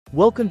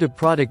Welcome to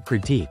Product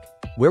Critique,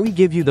 where we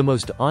give you the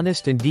most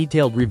honest and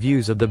detailed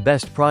reviews of the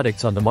best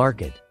products on the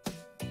market.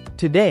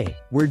 Today,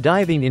 we're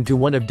diving into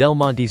one of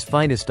Delmonte's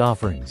finest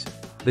offerings,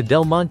 the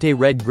Delmonte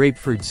Red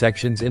Grapefruit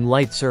sections in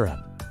light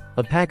syrup.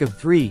 A pack of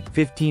 3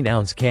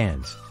 15-ounce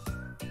cans.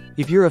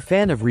 If you're a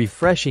fan of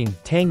refreshing,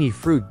 tangy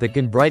fruit that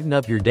can brighten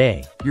up your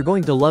day, you're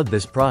going to love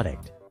this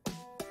product.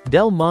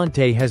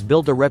 Delmonte has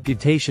built a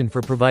reputation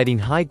for providing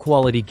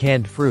high-quality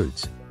canned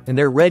fruits, and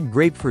their red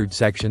grapefruit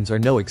sections are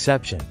no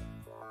exception.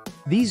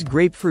 These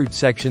grapefruit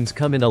sections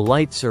come in a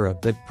light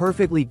syrup that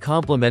perfectly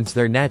complements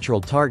their natural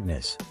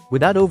tartness,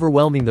 without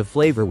overwhelming the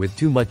flavor with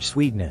too much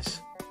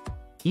sweetness.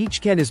 Each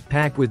can is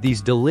packed with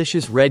these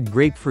delicious red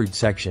grapefruit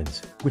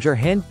sections, which are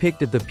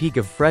hand-picked at the peak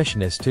of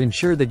freshness to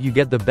ensure that you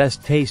get the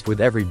best taste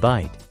with every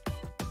bite.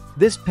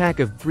 This pack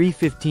of 3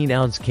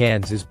 15-ounce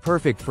cans is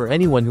perfect for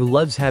anyone who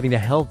loves having a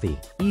healthy,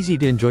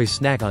 easy-to-enjoy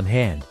snack on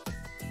hand.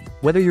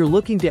 Whether you're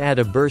looking to add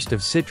a burst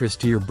of citrus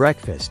to your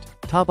breakfast,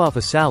 top off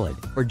a salad,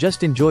 or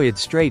just enjoy it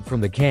straight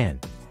from the can,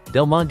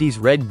 Delmonte's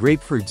red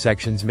grapefruit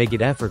sections make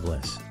it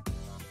effortless.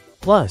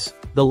 Plus,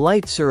 the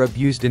light syrup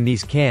used in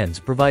these cans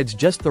provides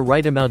just the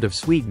right amount of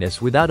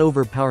sweetness without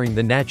overpowering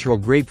the natural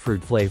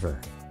grapefruit flavor.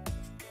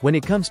 When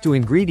it comes to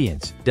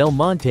ingredients,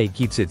 Delmonte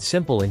keeps it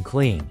simple and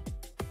clean.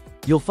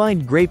 You'll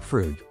find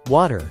grapefruit,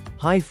 water,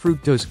 high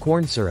fructose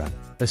corn syrup,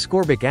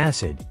 ascorbic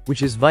acid,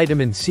 which is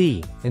vitamin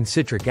C, and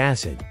citric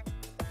acid.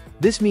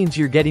 This means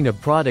you're getting a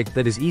product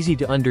that is easy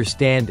to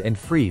understand and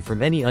free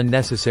from any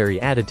unnecessary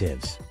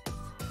additives.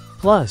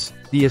 Plus,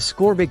 the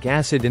ascorbic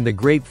acid in the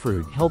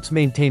grapefruit helps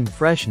maintain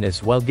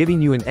freshness while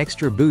giving you an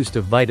extra boost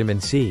of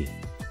vitamin C.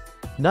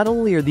 Not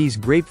only are these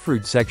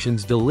grapefruit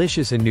sections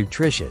delicious and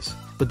nutritious,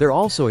 but they're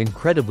also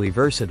incredibly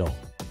versatile.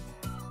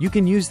 You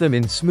can use them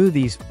in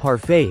smoothies,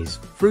 parfaits,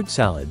 fruit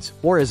salads,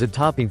 or as a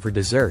topping for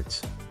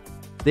desserts.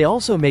 They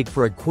also make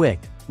for a quick,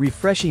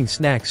 refreshing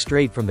snack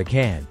straight from the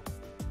can.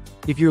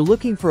 If you're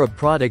looking for a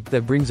product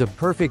that brings a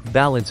perfect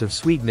balance of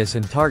sweetness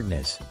and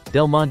tartness,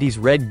 Delmonte's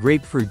red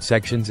grapefruit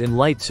sections in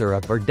light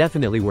syrup are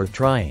definitely worth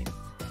trying.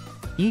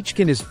 Each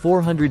can is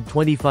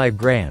 425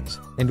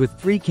 grams, and with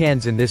 3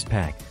 cans in this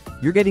pack,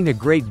 you're getting a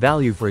great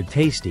value for a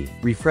tasty,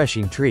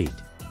 refreshing treat.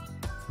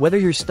 Whether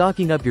you're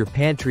stocking up your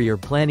pantry or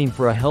planning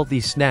for a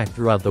healthy snack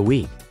throughout the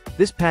week,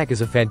 this pack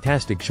is a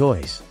fantastic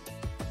choice.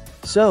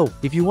 So,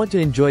 if you want to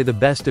enjoy the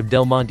best of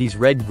Delmonte's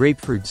red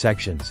grapefruit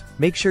sections,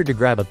 make sure to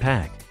grab a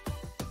pack.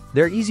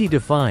 They're easy to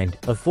find,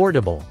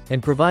 affordable,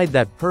 and provide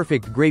that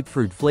perfect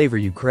grapefruit flavor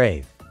you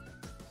crave.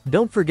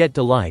 Don't forget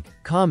to like,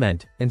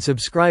 comment, and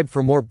subscribe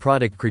for more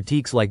product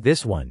critiques like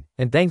this one,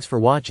 and thanks for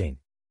watching.